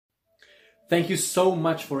Thank you so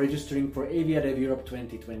much for registering for AviaDev Europe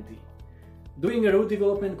 2020. Doing a route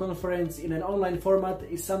development conference in an online format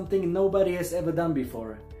is something nobody has ever done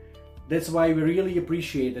before. That's why we really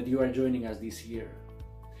appreciate that you are joining us this year.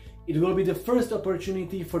 It will be the first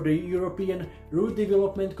opportunity for the European route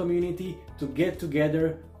development community to get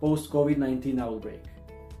together post-COVID-19 outbreak.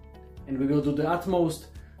 And we will do the utmost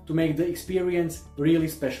to make the experience really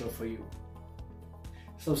special for you.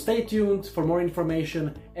 So stay tuned for more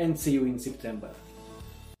information and see you in September.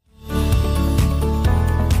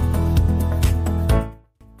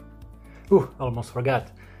 Almost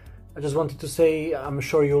forgot. I just wanted to say I'm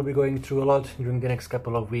sure you'll be going through a lot during the next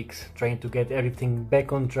couple of weeks, trying to get everything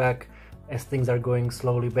back on track as things are going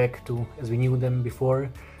slowly back to as we knew them before.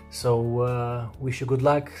 So wish you good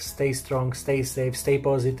luck, stay strong, stay safe, stay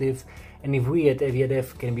positive, and if we at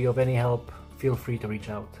AviaDev can be of any help, feel free to reach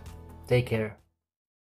out. Take care.